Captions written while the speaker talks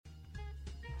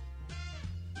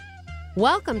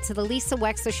Welcome to the Lisa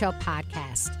Wexler Show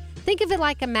podcast. Think of it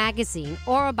like a magazine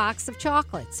or a box of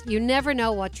chocolates. You never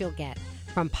know what you'll get.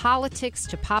 From politics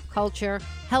to pop culture,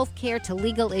 healthcare to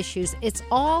legal issues, it's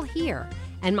all here.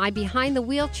 And my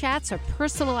behind-the-wheel chats are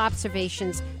personal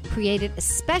observations created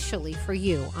especially for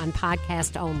you on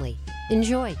podcast only.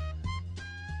 Enjoy.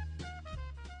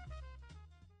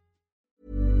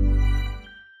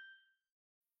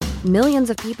 Millions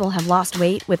of people have lost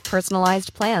weight with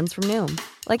personalized plans from Noom.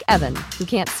 Like Evan, who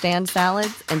can't stand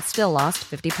salads and still lost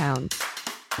 50 pounds.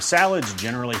 Salads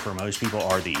generally for most people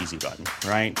are the easy button,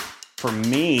 right? For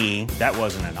me, that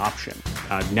wasn't an option.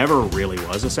 I never really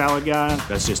was a salad guy.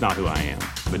 That's just not who I am.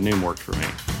 But Noom worked for me.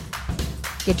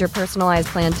 Get your personalized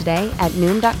plan today at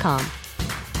Noom.com.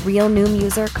 Real Noom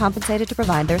user compensated to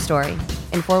provide their story.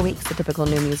 In 4 weeks, the typical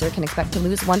Noom user can expect to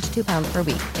lose 1 to 2 pounds per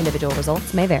week. Individual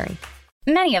results may vary.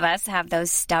 Many of us have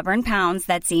those stubborn pounds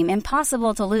that seem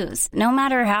impossible to lose, no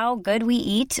matter how good we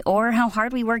eat or how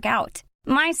hard we work out.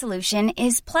 My solution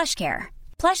is PlushCare.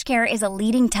 PlushCare is a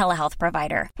leading telehealth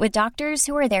provider with doctors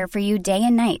who are there for you day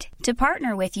and night to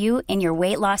partner with you in your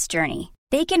weight loss journey.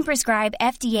 They can prescribe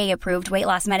FDA-approved weight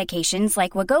loss medications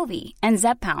like Wegovy and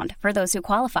Zepbound for those who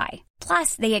qualify.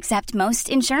 Plus, they accept most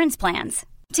insurance plans.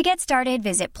 To get started,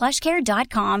 visit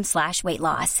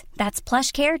plushcare.com/weightloss. That's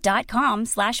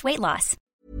plushcare.com/weightloss.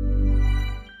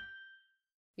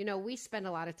 You know, we spend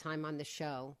a lot of time on the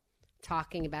show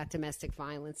talking about domestic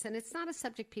violence, and it's not a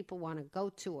subject people want to go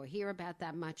to or hear about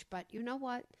that much, but you know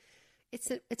what?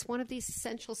 It's one of these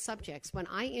essential subjects. When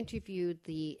I interviewed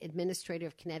the administrator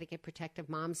of Connecticut Protective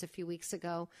Moms a few weeks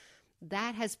ago,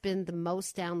 that has been the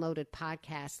most downloaded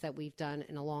podcast that we've done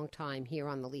in a long time here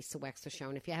on the Lisa Wexler Show.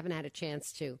 And if you haven't had a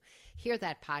chance to hear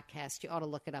that podcast, you ought to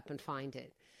look it up and find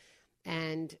it.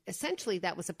 And essentially,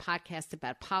 that was a podcast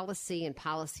about policy and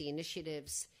policy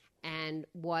initiatives and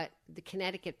what the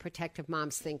Connecticut Protective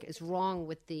Moms think is wrong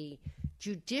with the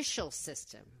judicial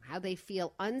system, how they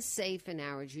feel unsafe in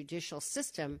our judicial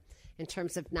system in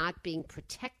terms of not being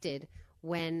protected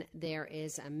when there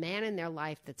is a man in their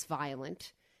life that's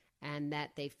violent and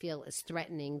that they feel is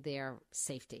threatening their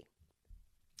safety.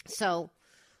 So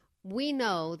we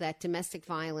know that domestic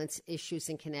violence issues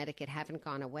in Connecticut haven't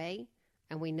gone away,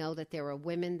 and we know that there are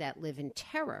women that live in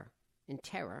terror,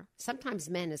 sometimes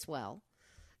men as well.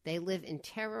 They live in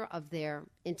terror of their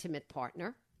intimate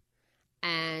partner,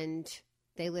 and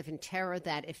they live in terror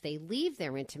that if they leave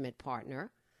their intimate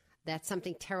partner, that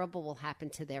something terrible will happen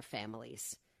to their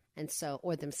families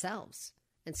or themselves.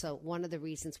 And so one of the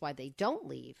reasons why they don't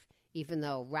leave, even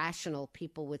though rational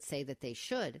people would say that they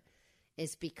should,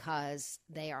 is because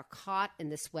they are caught in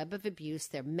this web of abuse.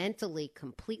 They're mentally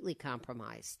completely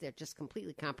compromised. They're just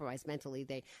completely compromised mentally.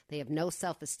 They have no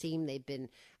self-esteem. They've been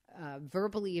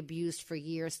verbally abused for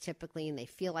years typically, and they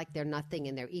feel like they're nothing,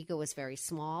 and their ego is very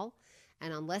small.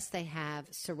 And unless they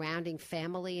have surrounding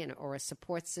family or a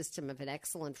support system of an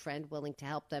excellent friend willing to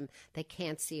help them, they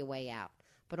can't see a way out.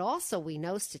 But also we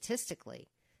know statistically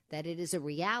that it is a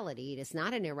reality. It is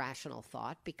not an irrational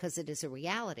thought, because it is a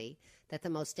reality that the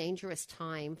most dangerous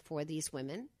time for these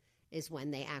women is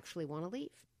when they actually want to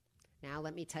leave. Now,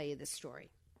 let me tell you this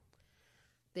story.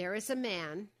 There is a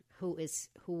man who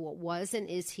was and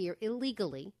is here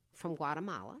illegally from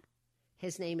Guatemala.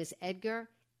 His name is Edgar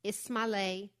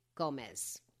Ismael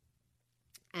Gomez.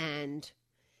 And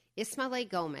Ismael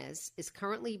Gomez is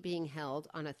currently being held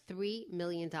on a $3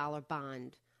 million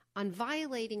bond on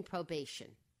violating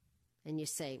probation. And you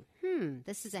say,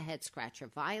 this is a head scratcher.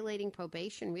 Violating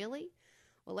probation, really?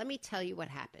 Well, let me tell you what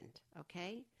happened,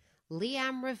 okay?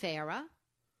 Liam Rivera,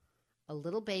 a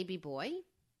little baby boy,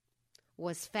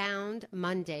 was found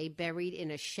Monday buried in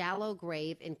a shallow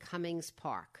grave in Cummings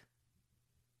Park.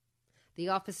 The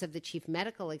Office of the Chief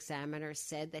Medical Examiner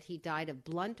said that he died of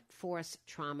blunt force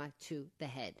trauma to the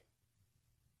head.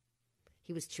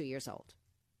 He was 2 years old.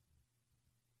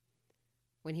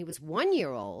 When he was 1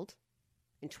 year old,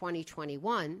 in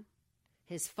 2021,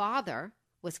 his father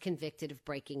was convicted of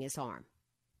breaking his arm.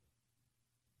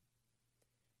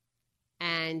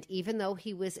 And even though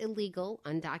he was illegal,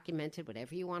 undocumented,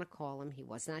 whatever you want to call him, he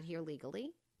was not here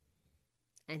legally,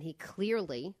 and he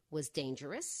clearly was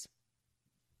dangerous,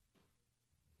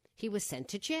 he was sent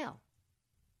to jail.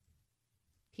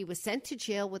 He was sent to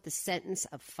jail with a sentence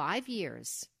of 5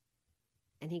 years,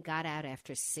 and he got out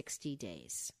after 60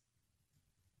 days.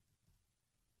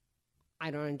 I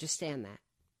don't understand that.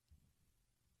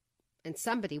 And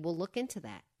somebody will look into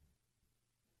that.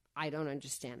 I don't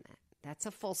understand that. That's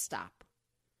a full stop.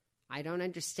 I don't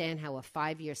understand how a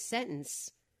 5-year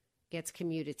sentence gets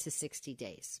commuted to 60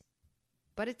 days.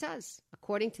 But it does,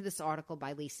 according to this article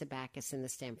by Lisa Backus in the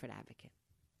Stanford Advocate.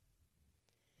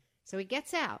 So he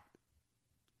gets out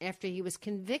after he was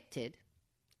convicted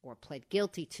or pled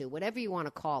guilty to, whatever you want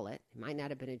to call it. It might not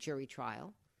have been a jury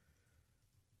trial.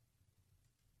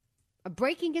 Of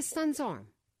breaking his son's arm,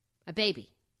 a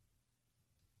baby.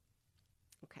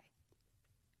 Okay.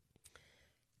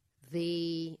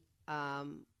 The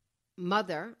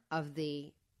mother of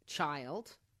the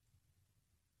child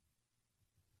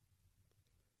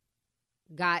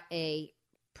got a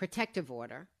protective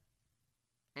order,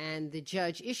 and the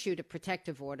judge issued a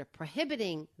protective order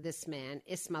prohibiting this man,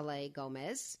 Ismael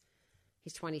Gomez,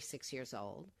 he's 26 years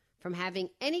old, from having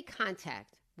any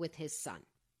contact with his son.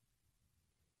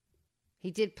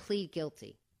 He did plead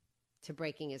guilty to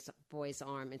breaking his boy's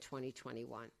arm in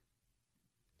 2021.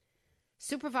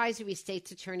 Supervisory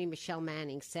State's Attorney Michelle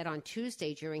Manning said on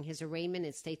Tuesday during his arraignment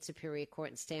in State Superior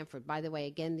Court in Stamford, by the way,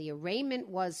 again, the arraignment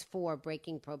was for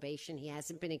breaking probation. He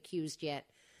hasn't been accused yet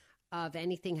of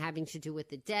anything having to do with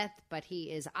the death, but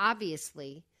he is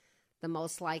obviously the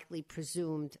most likely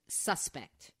presumed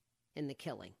suspect in the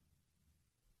killing.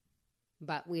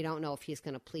 But we don't know if he's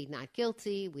going to plead not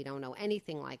guilty. We don't know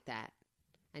anything like that.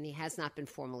 And he has not been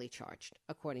formally charged,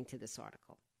 according to this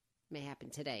article. May happen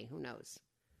today, who knows.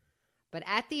 But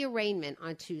at the arraignment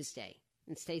on Tuesday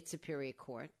in State Superior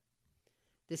Court,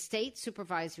 the state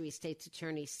supervisory state's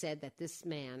attorney said that this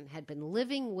man had been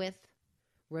living with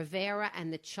Rivera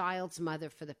and the child's mother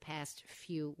for the past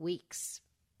few weeks.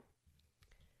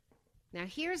 Now,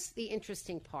 here's the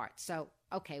interesting part. So,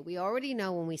 okay, we already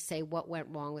know when we say what went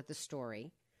wrong with the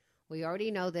story. We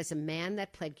already know there's a man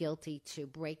that pled guilty to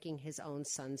breaking his own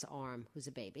son's arm, who's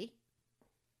a baby.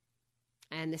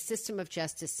 And the system of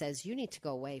justice says you need to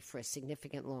go away for a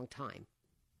significant long time.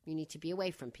 You need to be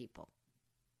away from people.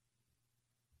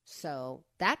 So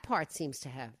that part seems to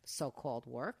have so-called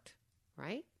worked,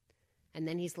 right? And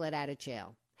then he's let out of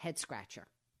jail. Head scratcher.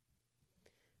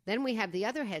 Then we have the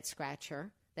other head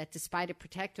scratcher that despite a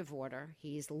protective order,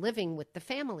 he's living with the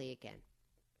family again.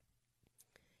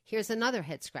 Here's another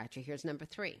head scratcher. Here's number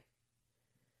 3.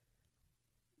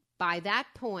 By that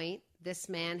point, this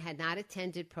man had not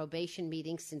attended probation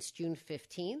meetings since June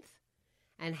 15th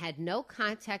and had no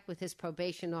contact with his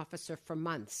probation officer for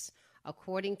months,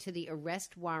 according to the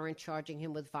arrest warrant charging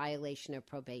him with violation of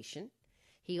probation.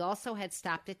 He also had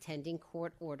stopped attending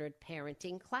court-ordered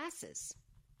parenting classes.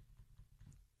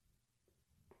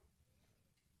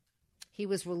 He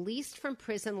was released from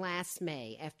prison last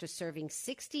May after serving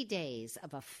 60 days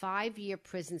of a 5-year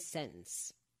prison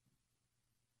sentence.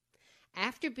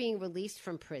 After being released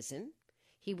from prison,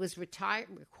 he was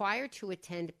required to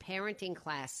attend parenting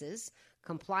classes,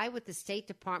 comply with the State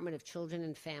Department of Children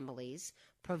and Families,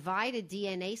 provide a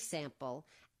DNA sample,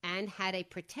 and had a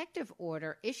protective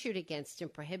order issued against him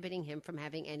prohibiting him from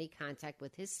having any contact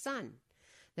with his son.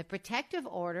 The protective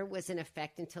order was in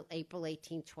effect until April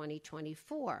 18,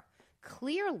 2024.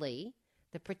 Clearly,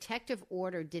 the protective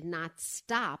order did not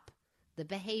stop the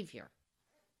behavior.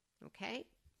 Okay?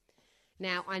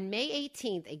 Now, on May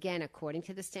 18th, again, according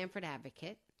to the Stamford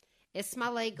Advocate,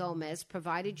 Ismael Gomez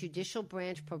provided Judicial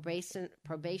Branch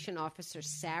Probation Officer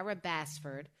Sarah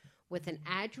Basford with an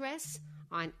address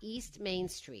on East Main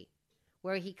Street,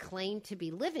 where he claimed to be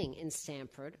living in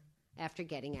Stamford after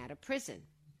getting out of prison.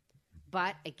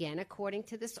 But, again, according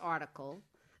to this article,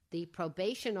 the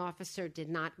probation officer did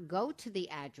not go to the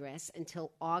address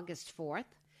until August 4th,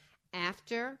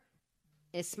 after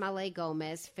Ismael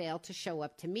Gomez failed to show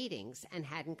up to meetings and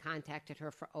hadn't contacted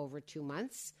her for over 2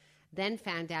 months, then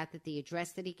found out that the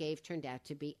address that he gave turned out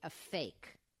to be a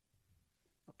fake.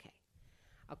 Okay.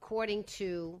 According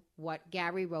to what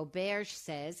Gary Roberge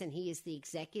says, and he is the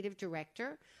executive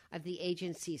director of the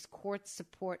agency's Court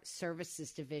Support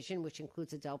Services Division, which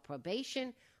includes adult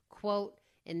probation, quote,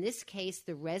 in this case,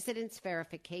 the residence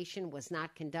verification was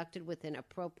not conducted within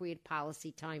appropriate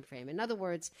policy timeframe. In other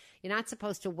words, you're not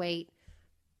supposed to wait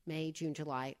May, June,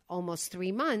 July, almost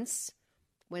 3 months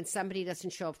when somebody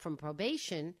doesn't show up from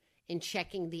probation in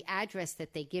checking the address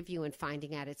that they give you and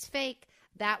finding out it's fake.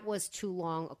 That was too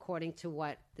long, according to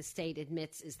what the state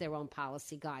admits is their own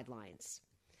policy guidelines.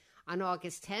 On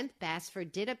August 10th,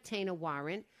 Basford did obtain a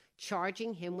warrant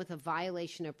charging him with a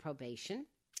violation of probation,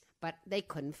 but they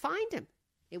couldn't find him.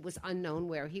 It was unknown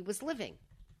where he was living.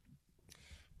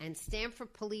 And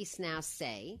Stamford police now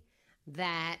say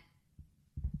that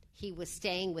he was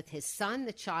staying with his son,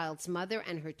 the child's mother,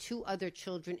 and her 2 other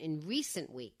children in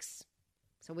recent weeks.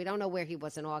 So we don't know where he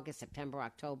was in August, September,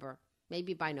 October.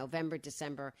 Maybe by November,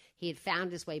 December, he had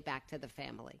found his way back to the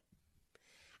family.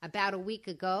 About a week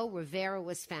ago, Rivera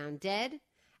was found dead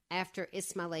after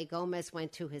Ismael Gomez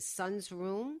went to his son's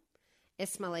room.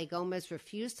 Ismael Gomez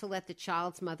refused to let the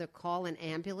child's mother call an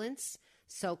ambulance,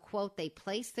 So, quote, they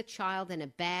placed the child in a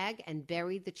bag and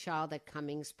buried the child at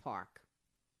Cummings Park.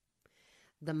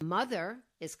 The mother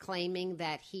is claiming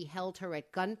that he held her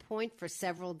at gunpoint for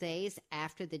several days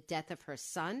after the death of her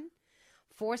son,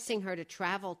 forcing her to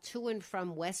travel to and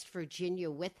from West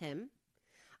Virginia with him.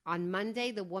 On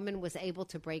Monday, the woman was able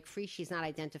to break free. She's not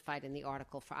identified in the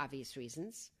article for obvious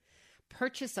reasons.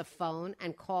 Purchase a phone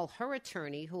and call her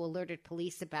attorney, who alerted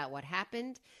police about what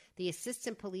happened. The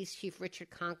Assistant Police Chief Richard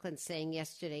Conklin saying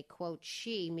yesterday, quote,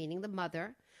 she, meaning the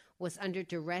mother, was under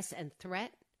duress and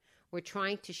threat. We're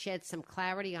trying to shed some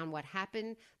clarity on what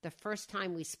happened. The first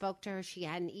time we spoke to her, she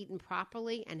hadn't eaten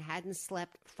properly and hadn't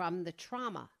slept from the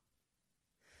trauma.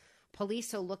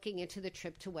 Police are looking into the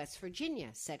trip to West Virginia,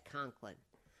 said Conklin.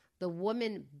 The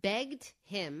woman begged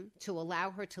him to allow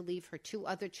her to leave her 2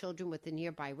 other children with a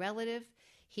nearby relative.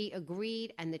 He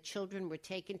agreed, and the children were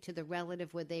taken to the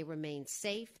relative where they remained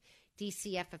safe.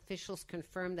 DCF officials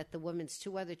confirmed that the woman's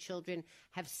 2 other children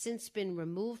have since been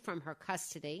removed from her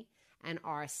custody and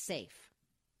are safe.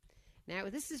 Now,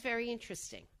 this is very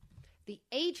interesting. The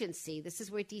agency, this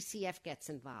is where DCF gets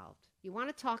involved. You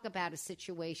want to talk about a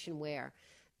situation where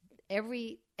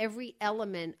every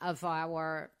element of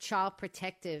our child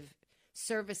protective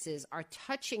services are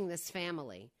touching this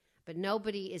family, but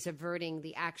nobody is averting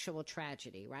the actual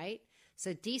tragedy, right?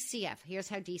 So DCF, here's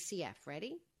how DCF,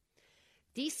 ready?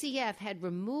 DCF had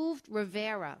removed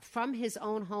Rivera from his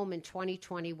own home in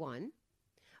 2021,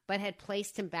 but had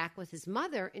placed him back with his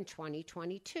mother in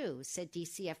 2022, said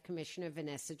DCF Commissioner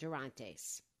Vanessa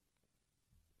Durantes.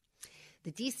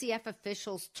 The DCF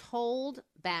officials told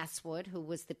Basswood, who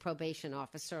was the probation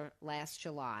officer last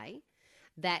July,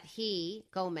 that he,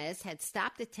 Gomez, had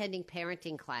stopped attending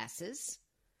parenting classes.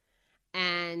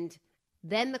 And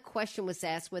then the question was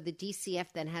asked whether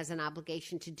DCF then has an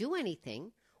obligation to do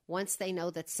anything once they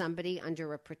know that somebody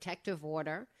under a protective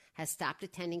order has stopped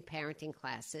attending parenting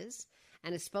classes.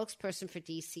 And a spokesperson for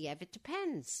DCF, it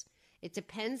depends. It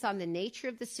depends on the nature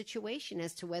of the situation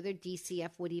as to whether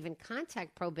DCF would even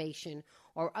contact probation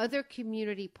or other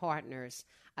community partners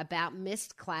about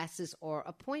missed classes or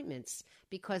appointments,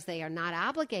 because they are not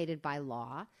obligated by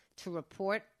law to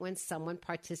report when someone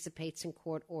participates in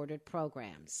court-ordered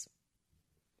programs.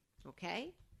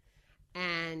 Okay?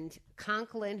 And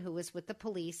Conklin, who was with the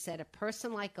police, said a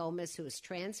person like Gomez who is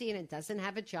transient and doesn't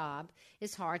have a job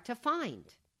is hard to find.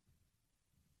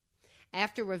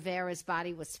 After Rivera's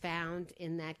body was found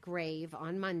in that grave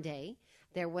on Monday,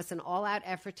 there was an all-out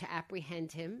effort to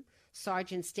apprehend him.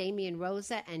 Sergeants Damian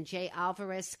Rosa and Jay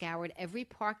Alvarez scoured every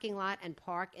parking lot and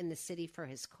park in the city for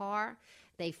his car.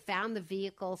 They found the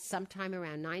vehicle sometime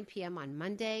around 9 p.m. on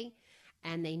Monday,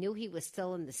 and they knew he was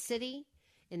still in the city.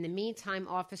 In the meantime,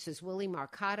 officers Willie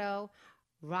Marcato,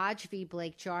 Raj V.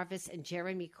 Blake Jarvis, and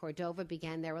Jeremy Cordova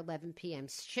began their 11 p.m.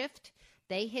 shift.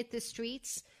 They hit the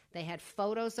streets. They had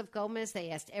photos of Gomez. They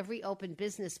asked every open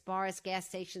business, bars, gas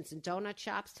stations, and donut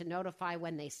shops to notify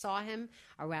when they saw him.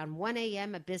 Around 1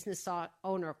 a.m., a business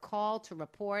owner called to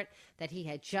report that he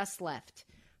had just left.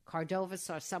 Cordova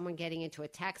saw someone getting into a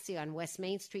taxi on West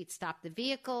Main Street, stopped the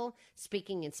vehicle,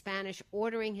 speaking in Spanish,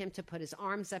 ordering him to put his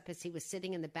arms up as he was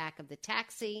sitting in the back of the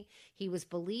taxi. He was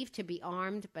believed to be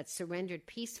armed but surrendered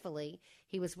peacefully.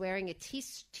 He was wearing a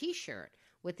T-shirt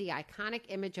with the iconic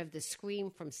image of the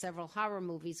Scream from several horror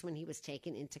movies when he was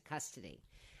taken into custody.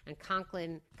 And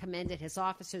Conklin commended his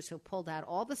officers who pulled out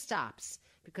all the stops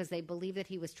because they believed that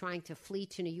he was trying to flee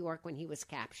to New York when he was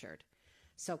captured.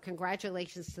 So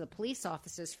congratulations to the police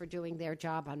officers for doing their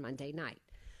job on Monday night.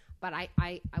 But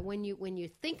when you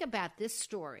think about this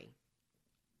story,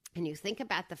 and you think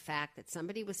about the fact that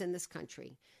somebody was in this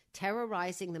country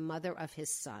terrorizing the mother of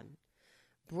his son,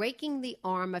 breaking the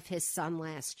arm of his son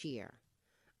last year,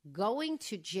 going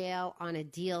to jail on a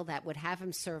deal that would have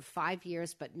him serve 5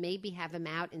 years but maybe have him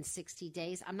out in 60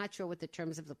 days. I'm not sure what the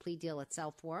terms of the plea deal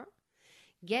itself were.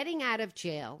 Getting out of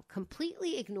jail,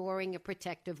 completely ignoring a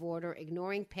protective order,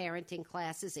 ignoring parenting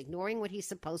classes, ignoring what he's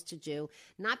supposed to do,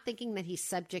 not thinking that he's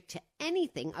subject to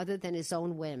anything other than his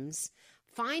own whims,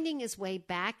 finding his way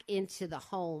back into the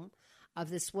home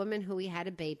of this woman who he had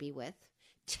a baby with,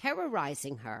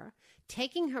 terrorizing her,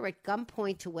 taking her at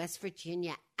gunpoint to West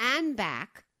Virginia and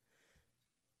back,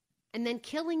 and then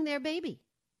killing their baby,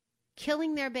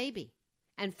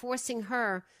 and forcing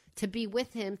her to be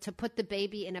with him to put the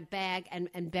baby in a bag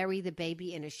and bury the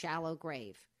baby in a shallow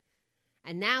grave.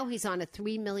 And now he's on a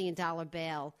 $3 million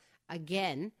bail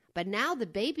again, but now the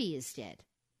baby is dead.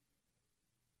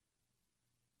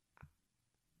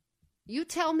 You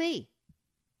tell me.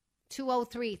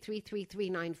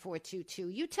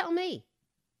 203-333-9422. You tell me.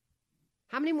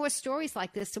 How many more stories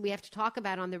like this do we have to talk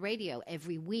about on the radio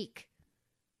every week?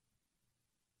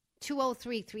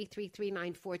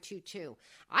 203-333-9422.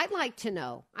 I'd like to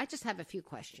know, I just have a few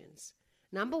questions.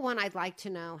 Number one, I'd like to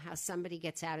know how somebody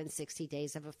gets out in 60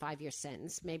 days of a 5-year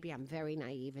sentence. Maybe I'm very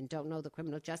naive and don't know the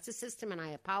criminal justice system, and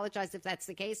I apologize if that's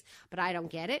the case, but I don't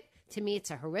get it. To me,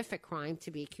 it's a horrific crime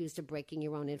to be accused of breaking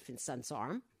your own infant son's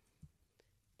arm.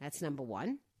 That's number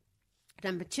one.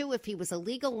 Number two, if he was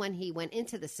illegal when he went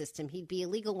into the system, he'd be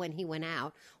illegal when he went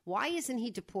out. Why isn't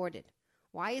he deported?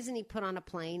 Why isn't he put on a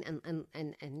plane and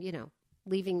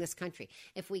leaving this country?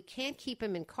 If we can't keep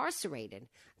him incarcerated,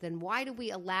 then why do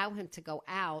we allow him to go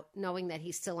out knowing that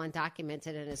he's still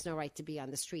undocumented and has no right to be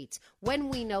on the streets when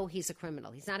we know he's a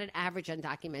criminal? He's not an average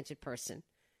undocumented person.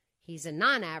 He's a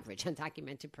non-average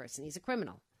undocumented person. He's a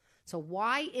criminal. So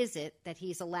why is it that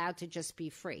he's allowed to just be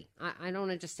free? I don't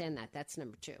understand that. That's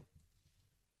number two.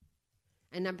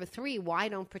 And number three, why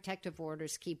don't protective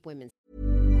orders keep women?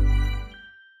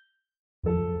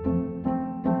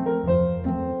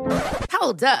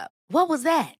 Hold up. What was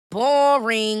that?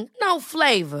 Boring. No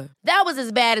flavor. That was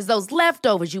as bad as those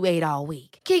leftovers you ate all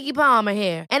week. Keke Palmer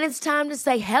here. And it's time to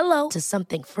say hello to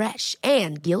something fresh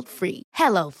and guilt-free.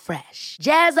 Hello Fresh.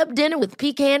 Jazz up dinner with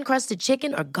pecan-crusted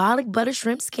chicken or garlic butter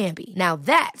shrimp scampi. Now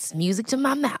that's music to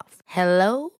my mouth.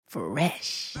 Hello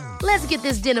Fresh. Let's get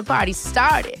this dinner party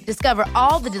started. Discover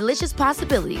all the delicious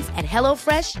possibilities at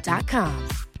HelloFresh.com.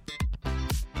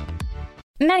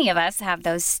 Many of us have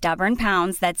those stubborn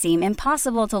pounds that seem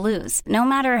impossible to lose, no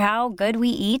matter how good we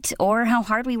eat or how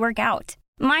hard we work out.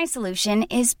 My solution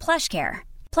is PlushCare.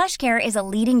 PlushCare is a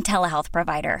leading telehealth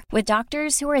provider with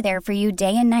doctors who are there for you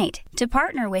day and night to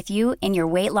partner with you in your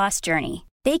weight loss journey.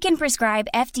 They can prescribe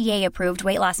FDA-approved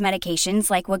weight loss medications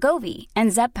like Wegovy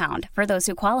and Zepbound for those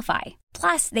who qualify.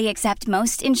 Plus, they accept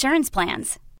most insurance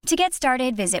plans. To get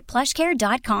started, visit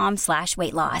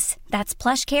plushcare.com/weightloss. That's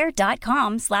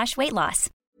plushcare.com/weightloss.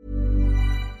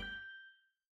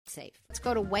 Safe. Let's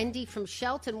go to Wendy from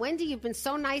Shelton. Wendy, you've been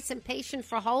so nice and patient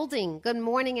for holding. Good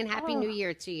morning and Happy New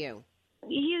Year to you.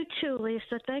 You too,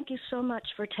 Lisa. Thank you so much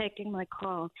for taking my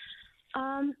call.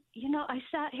 I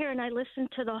sat here and I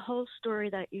listened to the whole story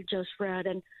that you just read,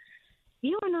 and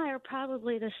you and I are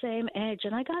probably the same age,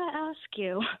 and I got to ask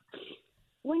you,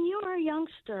 when you were a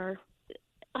youngster,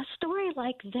 a story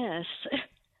like this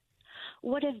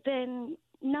would have been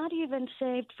not even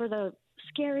saved for the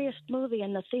scariest movie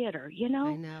in the theater, you know?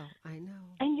 I know.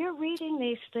 And you're reading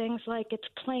these things like it's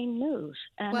plain news,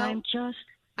 and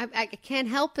I can't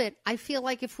help it. I feel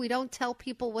like if we don't tell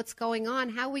people what's going on,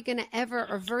 how are we going to ever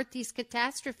avert these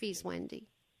catastrophes, Wendy?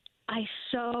 I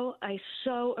so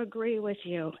agree with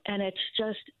you. And it's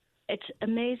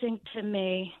amazing to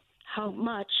me how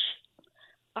much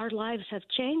our lives have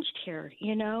changed here,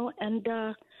 you know? And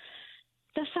the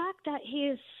fact that he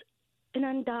is an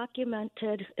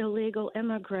undocumented illegal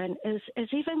immigrant is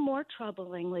even more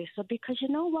troubling, Lisa, because you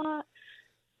know what?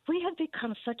 We have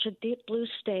become such a deep blue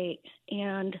state,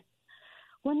 and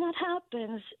when that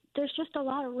happens, there's just a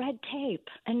lot of red tape,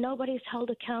 and nobody's held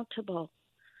accountable.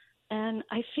 And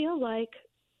I feel like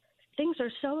things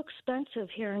are so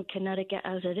expensive here in Connecticut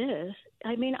as it is.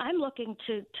 I mean, I'm looking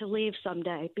to leave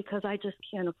someday because I just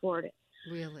can't afford it.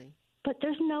 Really? But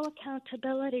there's no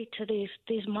accountability to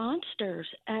these monsters,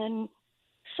 and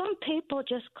some people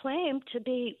just claim to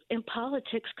be in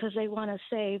politics because they want to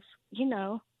save,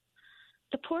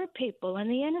 the poor people and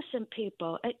the innocent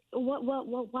people.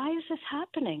 Why is this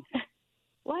happening?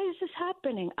 Why is this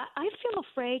happening? I feel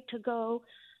afraid to go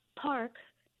park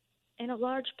in a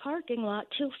large parking lot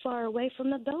too far away from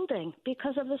the building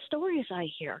because of the stories I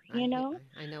hear, I know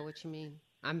what you mean.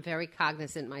 I'm very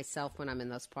cognizant myself when I'm in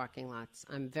those parking lots.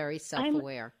 I'm very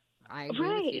self-aware. I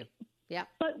agree with you. Yeah.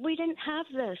 But we didn't have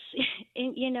this,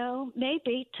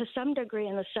 maybe to some degree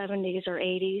in the 70s or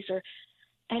 80s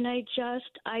and I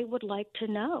would like to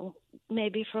know,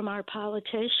 maybe from our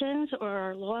politicians or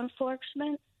our law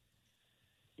enforcement,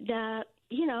 that,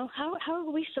 how are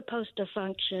we supposed to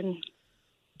function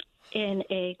in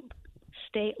a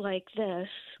state like this,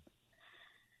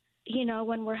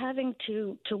 when we're having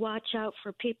to watch out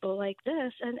for people like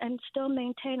this and still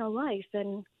maintain a life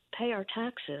and pay our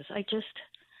taxes.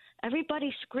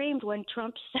 Everybody screamed when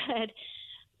Trump said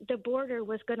the border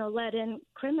was going to let in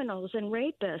criminals and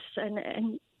rapists,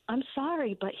 and I'm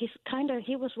sorry, but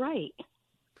he was right.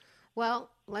 Well,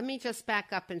 let me just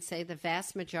back up and say the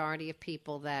vast majority of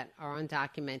people that are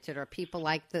undocumented are people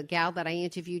like the gal that I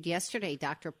interviewed yesterday,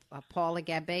 Dr. Paula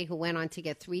Gabay, who went on to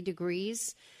get 3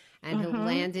 degrees and who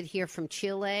landed here from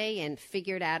Chile and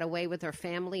figured out a way with her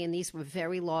family. And these were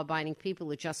very law-abiding people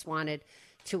who just wanted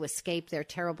to escape their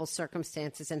terrible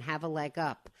circumstances and have a leg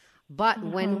up. But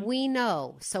when we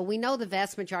know the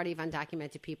vast majority of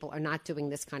undocumented people are not doing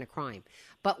this kind of crime.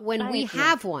 But when we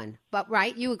have one,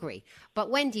 right, you agree. But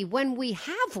Wendy, when we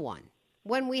have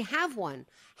one,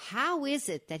 how is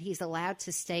it that he's allowed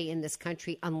to stay in this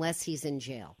country unless he's in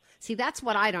jail? See, that's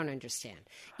what I don't understand.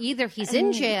 Either he's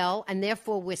in jail and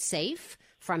therefore we're safe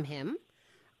from him,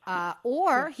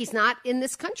 or he's not in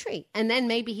this country. And then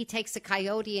maybe he takes a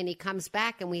coyote and he comes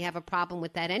back and we have a problem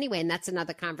with that anyway. And that's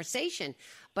another conversation.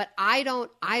 But I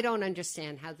don't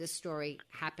understand how this story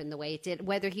happened the way it did,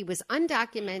 whether he was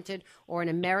undocumented or an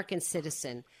American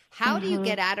citizen. How do you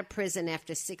get out of prison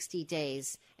after 60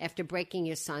 days after breaking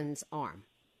your son's arm?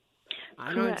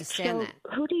 I don't understand that.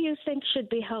 Who do you think should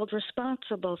be held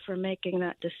responsible for making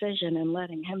that decision and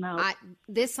letting him out?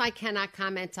 This I cannot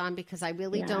comment on because I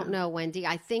really don't know, Wendy.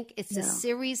 I think it's a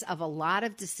series of a lot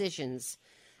of decisions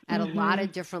at a lot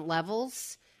of different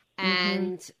levels.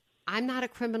 And I'm not a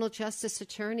criminal justice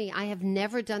attorney. I have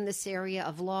never done this area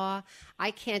of law.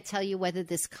 I can't tell you whether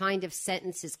this kind of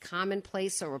sentence is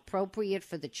commonplace or appropriate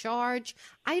for the charge.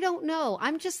 I don't know.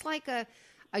 I'm just like a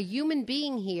human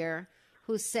being here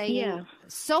who's saying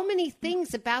so many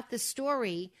things about this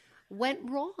story went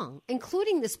wrong,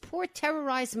 including this poor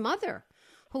terrorized mother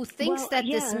who thinks that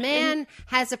this man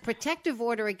has a protective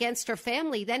order against her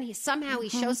family. Then he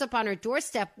shows up on her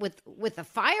doorstep with a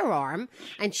firearm,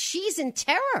 and she's in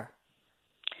terror.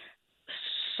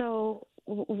 So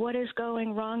what is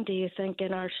going wrong, do you think,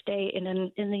 in our state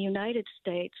and in the United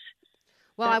States?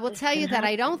 Well, I will tell you that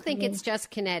I don't think it's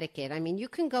just Connecticut. I mean, you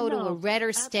can go to a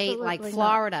redder state like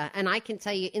Florida, and I can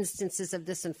tell you instances of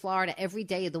this in Florida every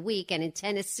day of the week, and in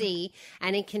Tennessee,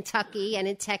 and in Kentucky, and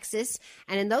in Texas.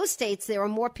 And in those states, there are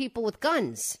more people with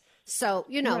guns. So,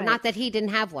 not that he didn't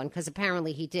have one, because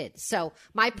apparently he did. So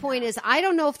my point is, I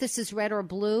don't know if this is red or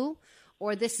blue,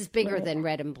 or this is bigger than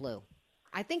red and blue.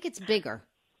 I think it's bigger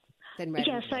than red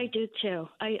and blue. Yes, I do too.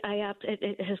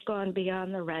 It has gone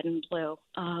beyond the red and blue.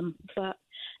 But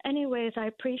anyways, I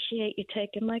appreciate you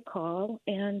taking my call.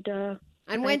 And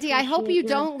Wendy, I hope you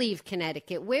don't leave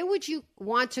Connecticut. Where would you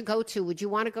want to go to? Would you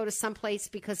want to go to someplace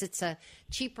because it's a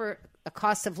cheaper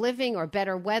cost of living or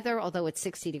better weather? Although it's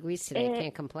 60 degrees today, I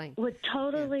can't complain. Would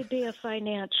totally be a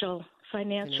financial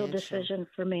decision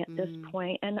for me at this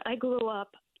point. And I grew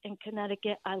up in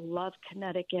Connecticut. I love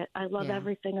Connecticut. I love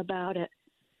everything about it.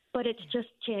 But it's just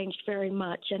changed very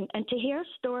much. And to hear a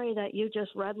story that you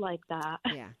just read like that.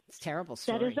 Yeah, it's a terrible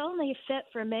story. That is only fit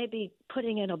for maybe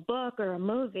putting in a book or a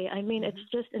movie. I mean, it's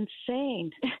just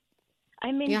insane.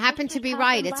 I mean, you happen to be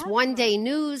right. It's one day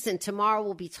news, and tomorrow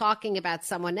we'll be talking about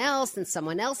someone else and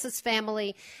someone else's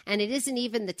family. And it isn't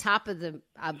even the top of the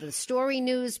story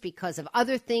news because of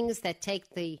other things that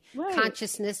take the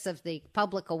consciousness of the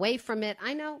public away from it.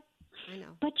 I know.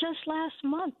 But just last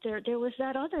month, there was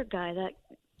that other guy that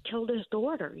killed his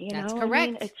daughter. That's correct. I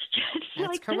mean, it's just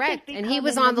That's correct. And he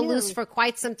was on the loose for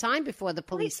quite some time before the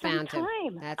police found him.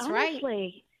 That's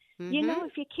honestly, right.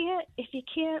 If you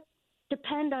can't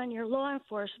depend on your law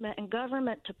enforcement and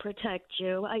government to protect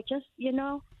you,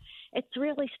 it's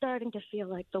really starting to feel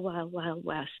like the Wild Wild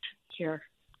West here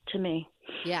to me.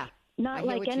 Yeah. Not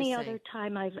like any other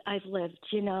time I've lived.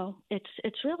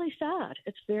 It's really sad.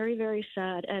 It's very, very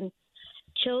sad. And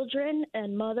children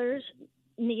and mothers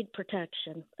need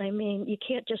protection. I mean, you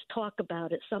can't just talk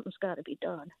about it. Something's got to be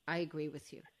done. I agree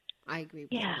with you. You,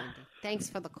 Wendy. Thanks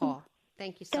for the call.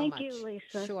 Thank you so much. Thank you,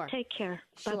 Lisa. Sure. Take care.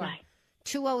 Sure. Bye-bye.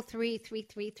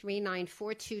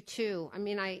 203-333-9422. I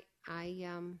mean,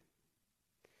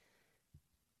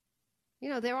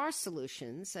 there are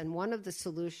solutions, and one of the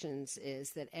solutions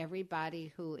is that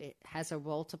everybody who has a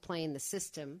role to play in the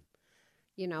system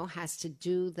has to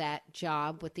do that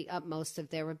job with the utmost of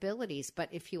their abilities. But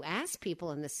if you ask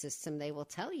people in the system, they will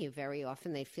tell you very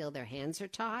often they feel their hands are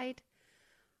tied,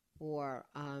 or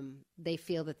they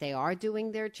feel that they are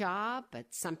doing their job, but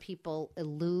some people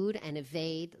elude and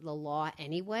evade the law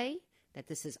anyway, that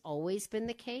this has always been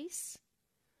the case.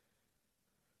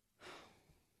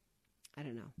 I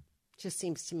don't know. It just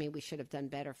seems to me we should have done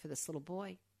better for this little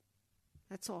boy.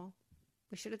 That's all.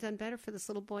 We should have done better for this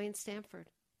little boy in Stanford.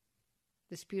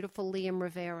 This beautiful Liam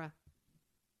Rivera.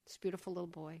 This beautiful little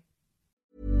boy.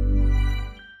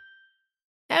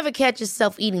 Ever catch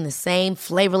yourself eating the same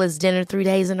flavorless dinner 3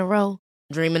 days in a row?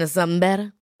 Dreaming of something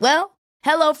better? Well,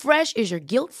 HelloFresh is your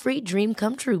guilt-free dream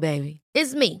come true, baby.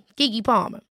 It's me, Keke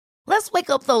Palmer. Let's wake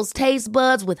up those taste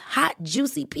buds with hot,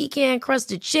 juicy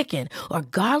pecan-crusted chicken or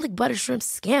garlic butter shrimp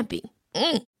scampi.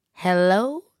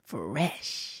 Hello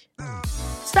Fresh.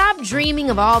 Stop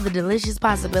dreaming of all the delicious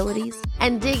possibilities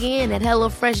and dig in at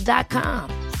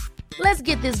HelloFresh.com. Let's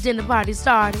get this dinner party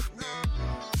started.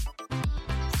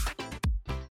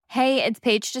 Hey, it's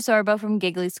Paige DeSorbo from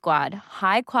Giggly Squad.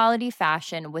 High quality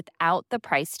fashion without the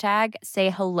price tag.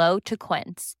 Say hello to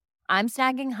Quince. I'm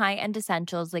snagging high-end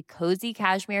essentials like cozy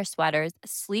cashmere sweaters,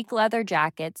 sleek leather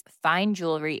jackets, fine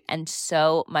jewelry, and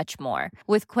so much more.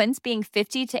 With Quince being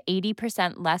 50 to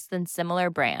 80% less than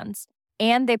similar brands.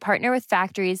 And they partner with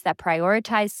factories that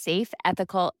prioritize safe,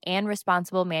 ethical, and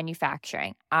responsible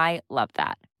manufacturing. I love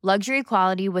that. Luxury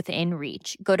quality within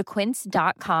reach. Go to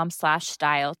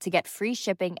quince.com/style to get free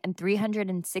shipping and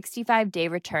 365-day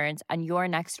returns on your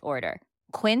next order.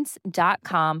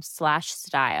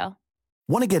 Quince.com/style.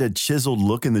 Want to get a chiseled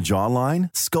look in the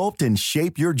jawline? Sculpt and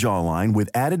shape your jawline with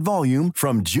added volume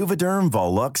from Juvederm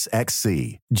Volux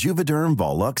XC. Juvederm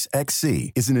Volux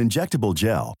XC is an injectable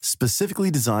gel specifically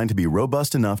designed to be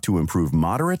robust enough to improve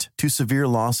moderate to severe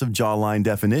loss of jawline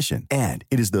definition. And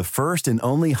it is the first and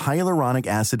only hyaluronic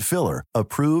acid filler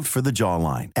approved for the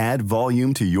jawline. Add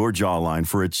volume to your jawline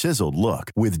for a chiseled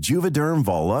look with Juvederm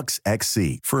Volux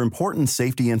XC. For important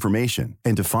safety information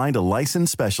and to find a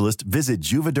licensed specialist, visit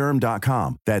Juvederm.com.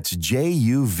 That's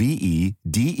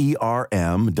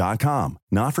Juvederm.com.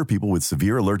 Not for people with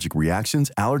severe allergic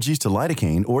reactions, allergies to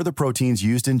lidocaine, or the proteins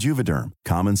used in Juvederm.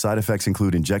 Common side effects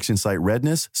include injection site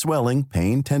redness, swelling,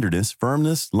 pain, tenderness,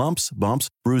 firmness, lumps, bumps,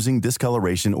 bruising,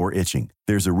 discoloration, or itching.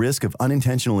 There's a risk of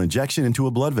unintentional injection into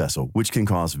a blood vessel, which can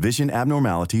cause vision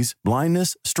abnormalities,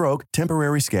 blindness, stroke,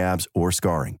 temporary scabs, or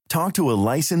scarring. Talk to a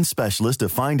licensed specialist to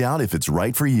find out if it's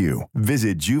right for you.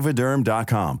 Visit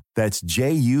Juvederm.com. That's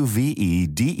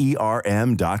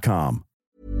Juvederm.com.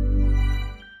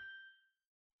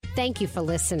 Thank you for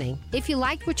listening. If you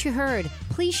liked what you heard,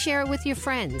 please share it with your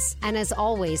friends. And as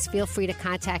always, feel free to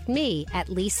contact me at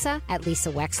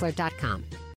lisa@lisawexler.com.